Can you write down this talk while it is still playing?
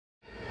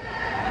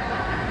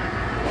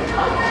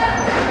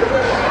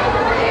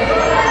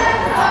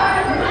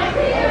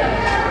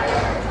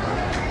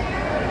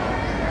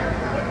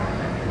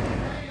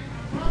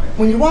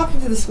When you walk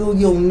into the school,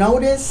 you'll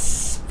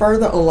notice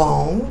further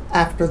along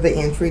after the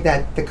entry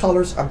that the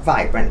colors are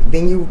vibrant.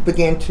 Then you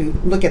begin to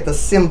look at the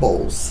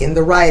symbols and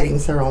the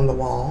writings that are on the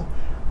wall.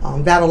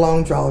 That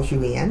alone draws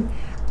you in.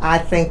 I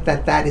think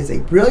that that is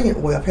a brilliant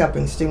way of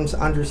helping students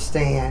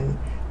understand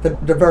the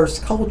diverse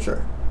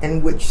culture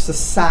in which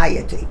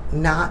society,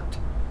 not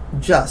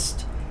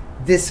just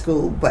this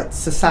school, but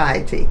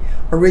society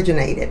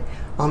originated.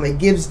 It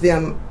gives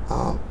them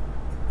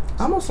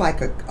almost like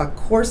a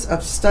course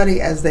of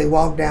study as they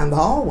walk down the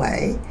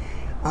hallway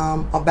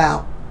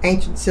about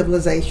ancient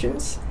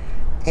civilizations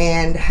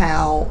and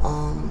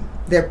how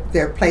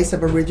their place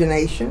of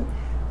origination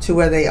to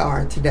where they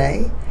are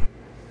today.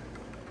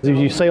 As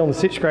you see on the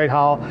 6th grade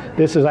hall,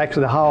 this is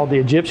actually the hall, the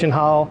Egyptian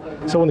hall.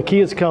 So when the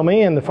kids come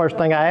in, the first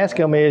thing I ask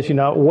them is,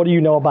 what do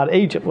you know about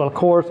Egypt? Well, of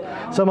course,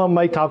 some of them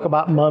may talk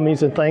about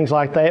mummies and things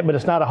like that, but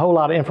it's not a whole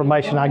lot of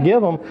information I give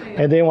them.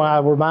 And then when I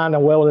remind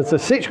them, well, it's the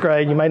 6th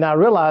grade, you may not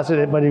realize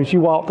it, but as you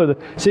walk through the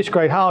 6th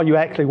grade hall, you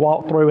actually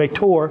walk through a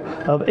tour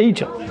of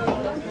Egypt.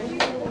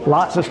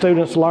 Lots of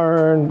students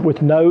learn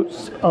with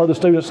notes. Other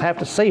students have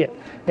to see it.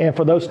 And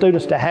for those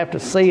students to have to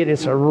see it,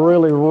 it's a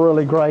really,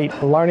 really great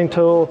learning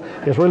tool.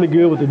 It's really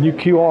good with the new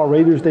QR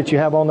readers that you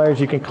have on there.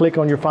 As you can click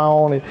on your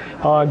phone, it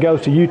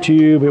goes to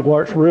YouTube. It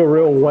works real,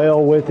 real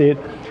well with it.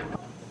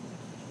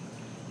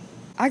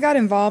 I got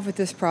involved with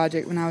this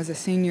project when I was a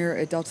senior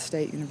at Delta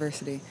State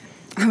University.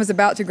 I was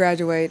about to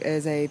graduate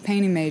as a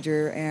painting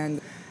major,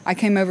 and I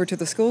came over to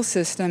the school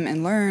system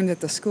and learned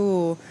that the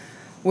school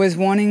was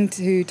wanting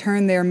to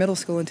turn their middle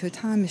school into a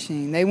time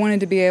machine. They wanted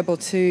to be able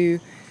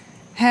to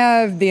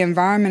have the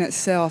environment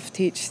itself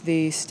teach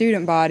the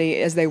student body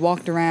as they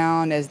walked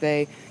around, as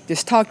they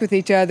just talked with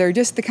each other,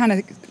 just the kind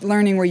of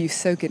learning where you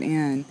soak it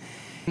in.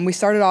 And we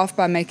started off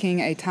by making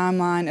a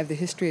timeline of the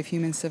history of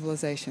human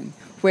civilization,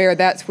 where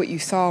that's what you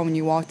saw when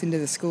you walked into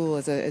the school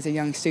as a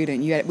young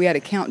student. We had a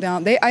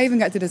countdown. I even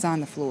got to design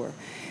the floor.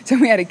 So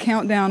we had a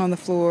countdown on the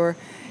floor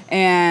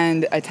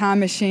and a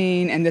time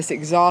machine and this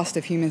exhaust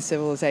of human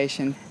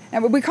civilization.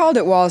 And we called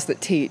it Walls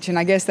That Teach, and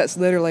I guess that's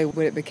literally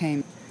what it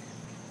became.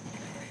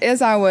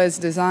 As I was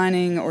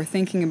designing or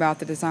thinking about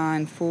the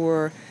design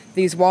for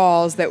these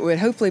walls that would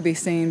hopefully be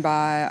seen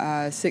by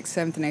 6th,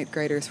 7th, and 8th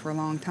graders for a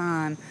long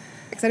time,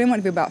 because I didn't want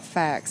it to be about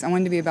facts, I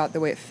wanted to be about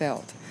the way it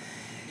felt.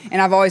 And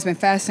I've always been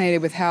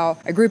fascinated with how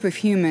a group of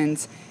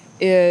humans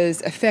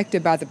is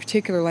affected by the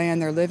particular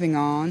land they're living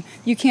on.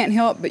 You can't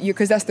help but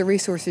because that's the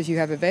resources you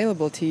have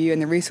available to you,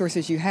 and the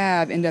resources you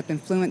have end up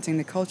influencing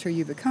the culture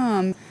you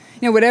become.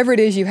 Whatever it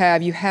is you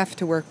have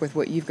to work with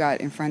what you've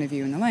got in front of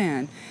you in the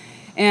land.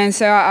 And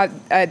so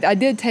I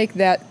did take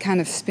that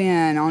kind of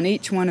spin on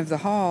each one of the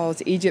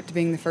halls, Egypt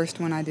being the first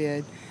one I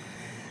did.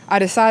 I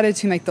decided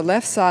to make the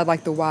left side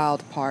like the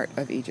wild part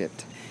of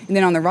Egypt. And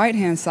then on the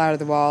right-hand side of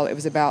the wall, it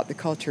was about the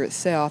culture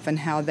itself and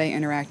how they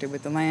interacted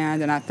with the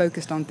land. And I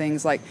focused on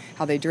things like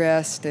how they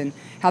dressed and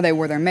how they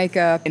wore their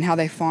makeup and how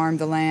they farmed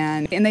the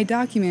land. And they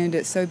documented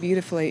it so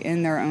beautifully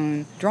in their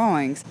own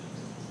drawings.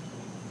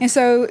 And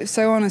so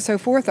on and so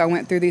forth, I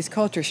went through these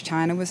cultures.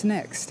 China was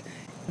next.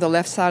 The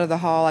left side of the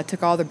hall, I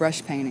took all the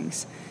brush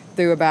paintings,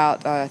 through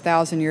about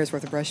 1,000 years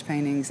worth of brush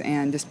paintings,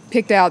 and just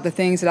picked out the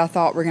things that I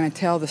thought were going to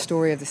tell the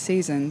story of the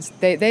seasons.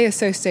 They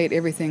associate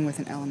everything with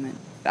an element.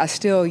 I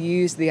still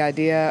use the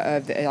idea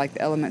of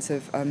the elements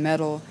of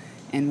metal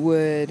and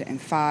wood and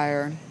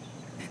fire.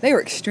 They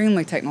were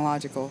extremely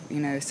technological,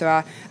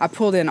 so I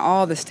pulled in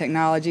all this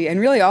technology and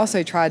really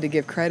also tried to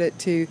give credit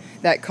to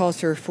that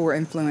culture for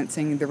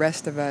influencing the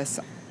rest of us.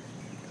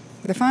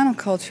 The final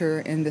culture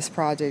in this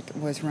project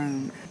was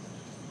Rome.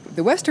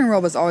 The Western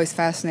world was always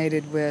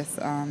fascinated with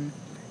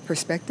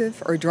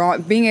perspective or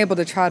being able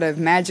to try to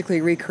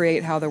magically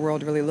recreate how the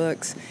world really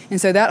looks.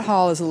 And so that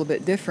hall is a little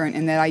bit different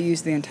in that I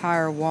used the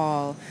entire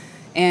wall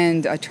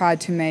and I tried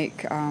to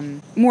make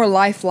more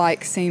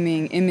lifelike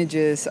seeming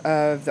images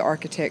of the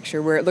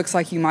architecture where it looks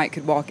like you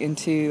could walk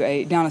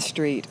down a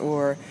street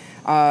or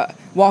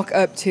walk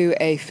up to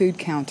a food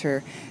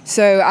counter.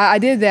 So I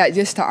did that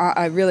just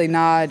to really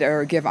nod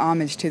or give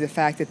homage to the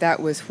fact that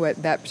that was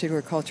what that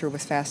particular culture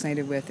was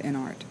fascinated with in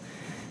art.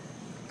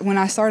 When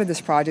I started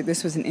this project,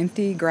 this was an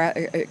empty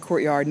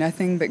courtyard,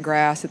 nothing but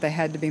grass that they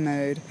had to be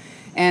mowed.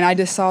 And I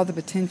just saw the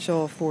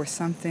potential for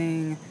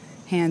something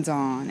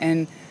hands-on.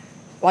 And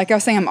like I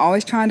was saying, I'm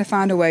always trying to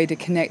find a way to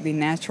connect the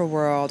natural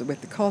world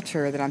with the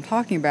culture that I'm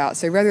talking about.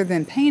 So rather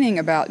than painting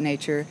about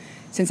nature,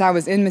 since I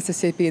was in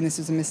Mississippi and this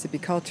was a Mississippi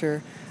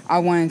culture, I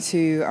wanted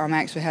to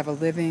actually have a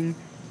living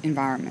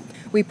environment.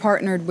 We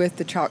partnered with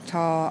the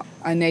Choctaw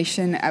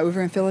Nation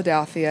over in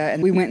Philadelphia,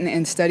 and we went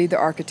and studied the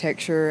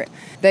architecture.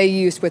 They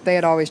used what they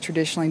had always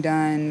traditionally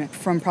done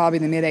from probably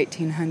the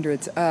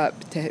mid-1800s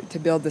up to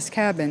build this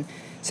cabin.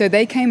 So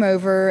they came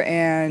over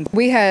and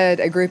we had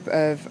a group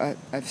of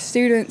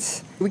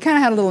students. We kind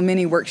of had a little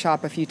mini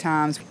workshop a few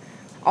times.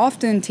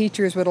 Often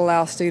teachers would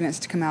allow students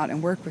to come out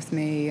and work with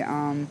me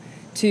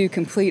to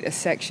complete a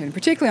section,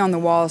 particularly on the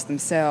walls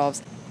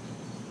themselves.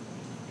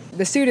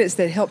 The students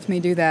that helped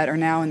me do that are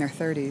now in their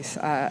 30s.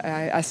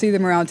 I see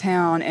them around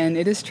town, and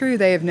it is true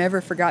they have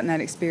never forgotten that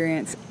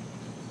experience.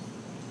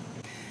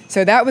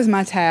 So that was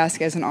my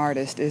task as an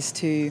artist, is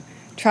to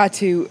try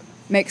to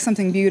make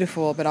something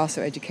beautiful but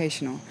also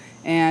educational.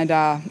 And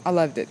I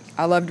loved it.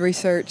 I loved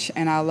research,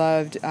 and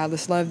I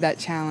just loved that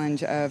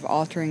challenge of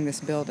altering this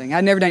building.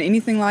 I'd never done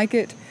anything like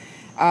it.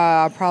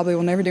 I probably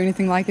will never do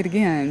anything like it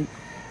again.